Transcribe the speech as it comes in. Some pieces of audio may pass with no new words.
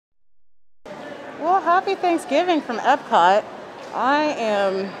Well, happy Thanksgiving from Epcot. I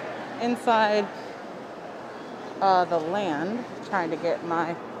am inside the land trying to get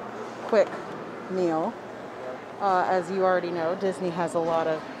my quick meal. As you already know, Disney has a lot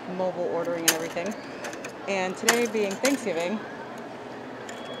of mobile ordering and everything. And today being Thanksgiving,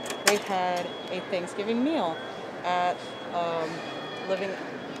 they had a Thanksgiving meal at Living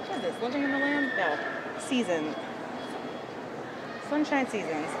in the Land? No, Sunshine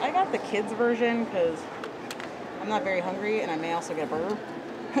Seasons. I got the kids version because I'm not very hungry and I may also get a burger.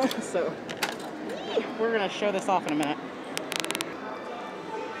 So we're going to show this off in a minute.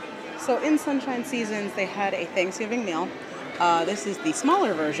 So in Sunshine Seasons, they had a Thanksgiving meal. This is the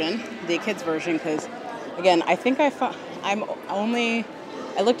smaller version, the kids version, because again, I think I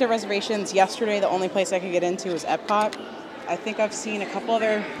looked at reservations yesterday. The only place I could get into was Epcot. I think I've seen a couple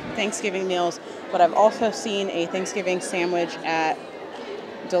other Thanksgiving meals, but I've also seen a Thanksgiving sandwich at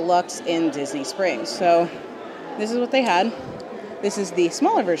Deluxe in Disney Springs. So this is what they had. This is the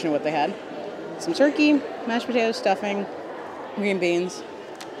smaller version of what they had. Some turkey, mashed potatoes, stuffing, green beans.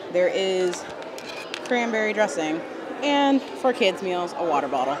 There is cranberry dressing, and for kids' meals, a water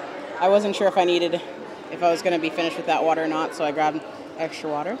bottle. I wasn't sure if I was going to be finished with that water or not, so I grabbed extra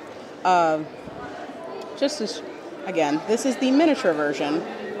water. Again, this is the miniature version,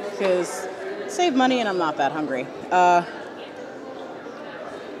 because save money and I'm not that hungry.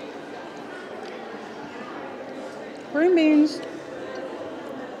 Green beans,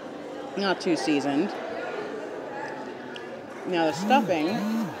 not too seasoned. Now the stuffing,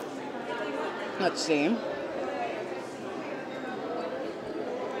 let's see.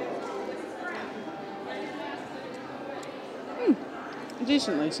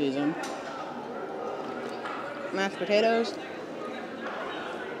 Decently seasoned. Mashed potatoes.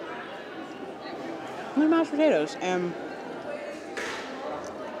 They're mashed potatoes, and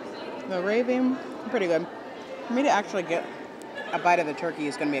the gravy, pretty good. For me to actually get a bite of the turkey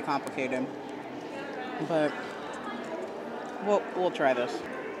is going to be complicated, but we'll try this.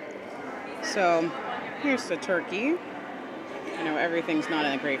 So here's the turkey. I know everything's not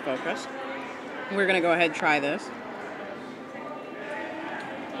in a great focus. We're going to go ahead and try this.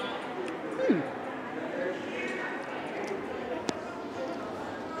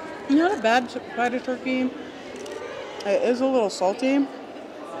 Not a bad bite of turkey. It is a little salty.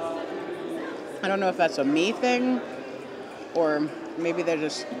 I don't know if that's a me thing, or maybe they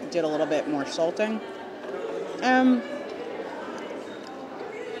just did a little bit more salting.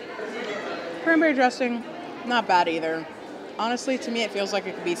 Cranberry dressing, not bad either. Honestly, to me, it feels like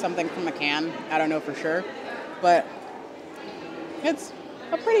it could be something from a can. I don't know for sure, but it's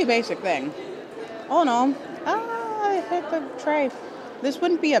a pretty basic thing. All in all, I hit the tray. This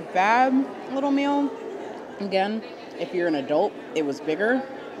wouldn't be a bad little meal. Again, if you're an adult, it was bigger.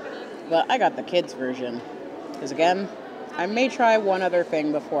 But I got the kids version. Because again, I may try one other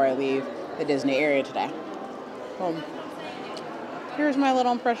thing before I leave the Disney area today. Here's my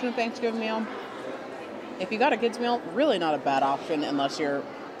little impression of Thanksgiving meal. If you got a kids meal, really not a bad option unless you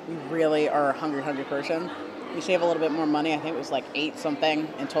really are a hungry person. You save a little bit more money. I think it was like 8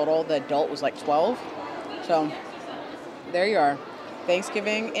 something in total. The adult was like 12. So there you are.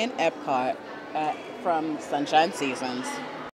 Thanksgiving in Epcot from Sunshine Seasons.